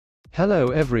Hello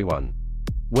everyone.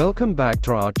 Welcome back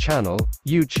to our channel,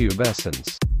 YouTube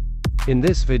Essence. In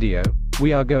this video,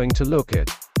 we are going to look at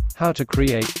how to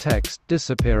create text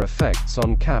disappear effects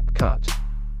on Capcut.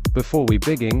 Before we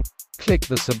begin, click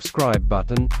the subscribe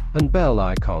button and bell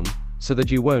icon so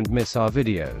that you won't miss our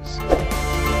videos.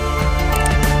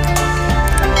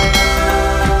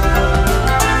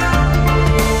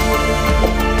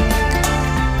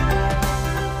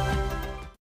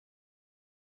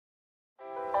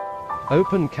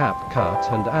 Open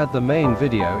Capcut and add the main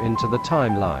video into the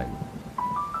timeline.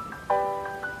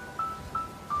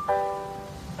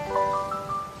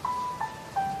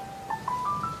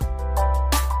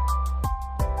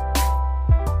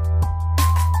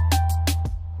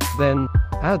 Then,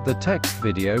 add the text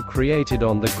video created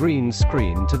on the green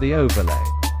screen to the overlay.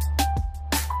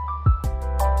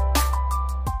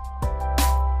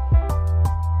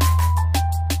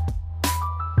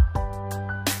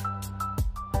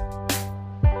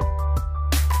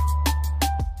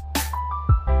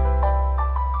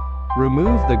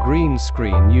 Remove the green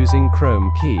screen using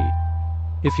Chrome key.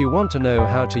 If you want to know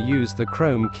how to use the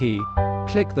Chrome key,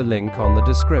 click the link on the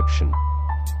description.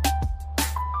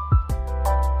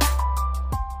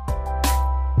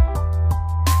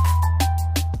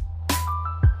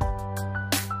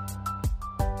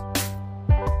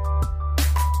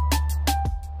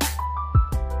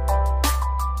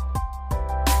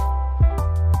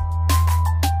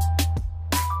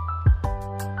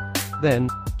 Then,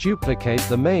 duplicate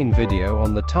the main video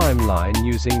on the timeline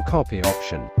using copy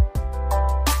option.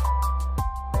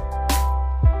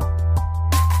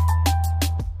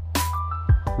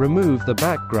 Remove the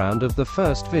background of the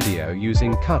first video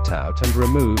using cutout and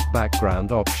remove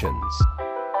background options.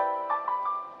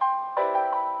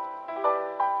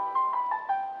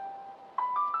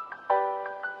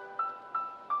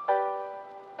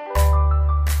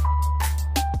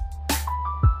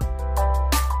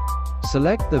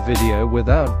 Select the video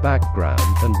without background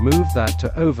and move that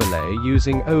to overlay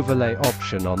using overlay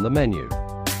option on the menu.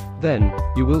 Then,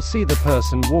 you will see the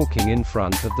person walking in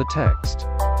front of the text.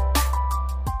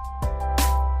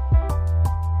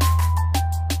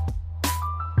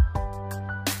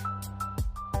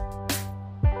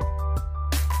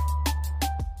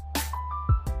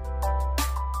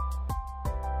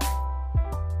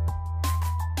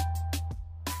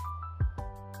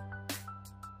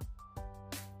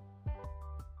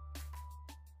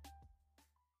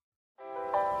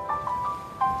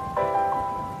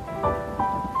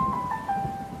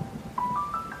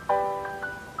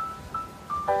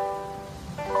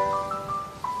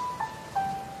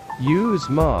 Use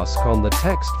mask on the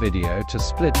text video to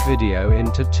split video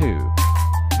into two.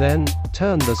 Then,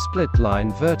 turn the split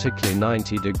line vertically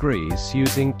 90 degrees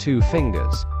using 2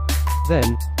 fingers.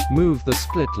 Then, move the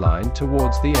split line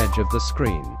towards the edge of the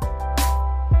screen.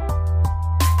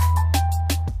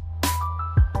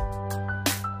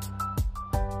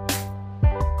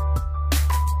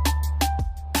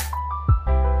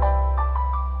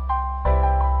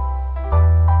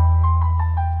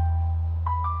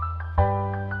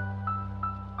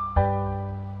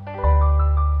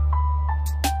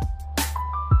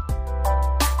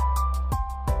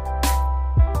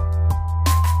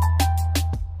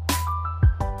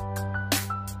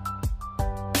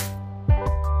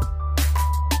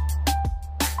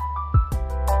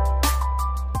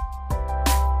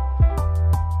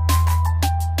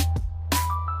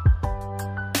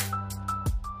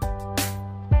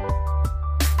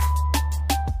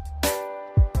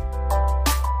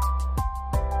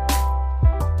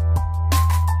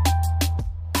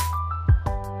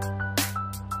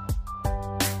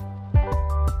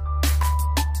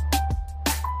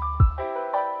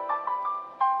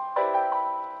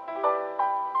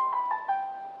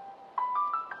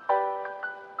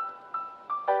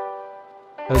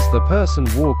 As the person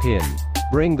walk in,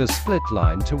 bring the split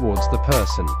line towards the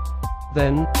person.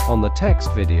 Then, on the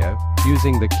text video,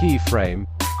 using the keyframe,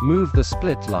 move the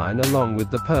split line along with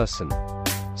the person,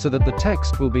 so that the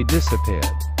text will be disappeared.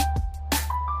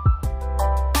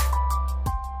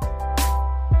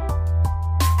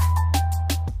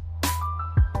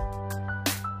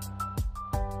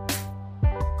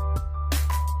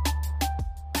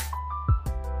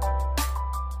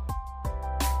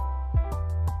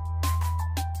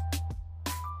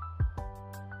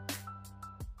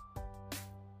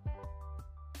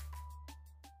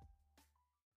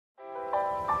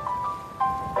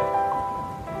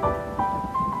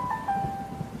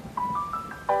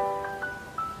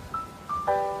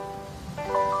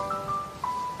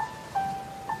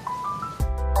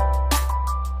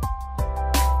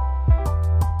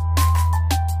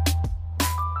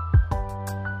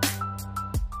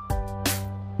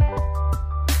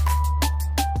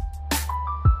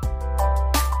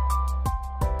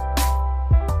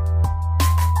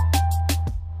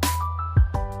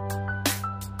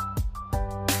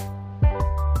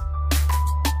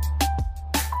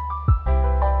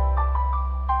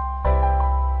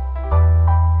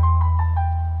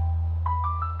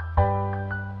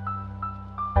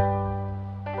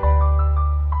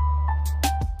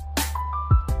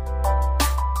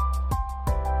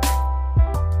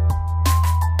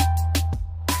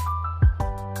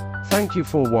 Thank you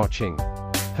for watching.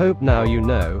 Hope now you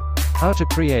know how to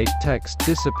create text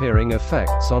disappearing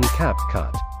effects on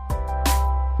Capcut.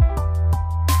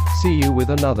 See you with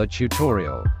another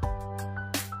tutorial.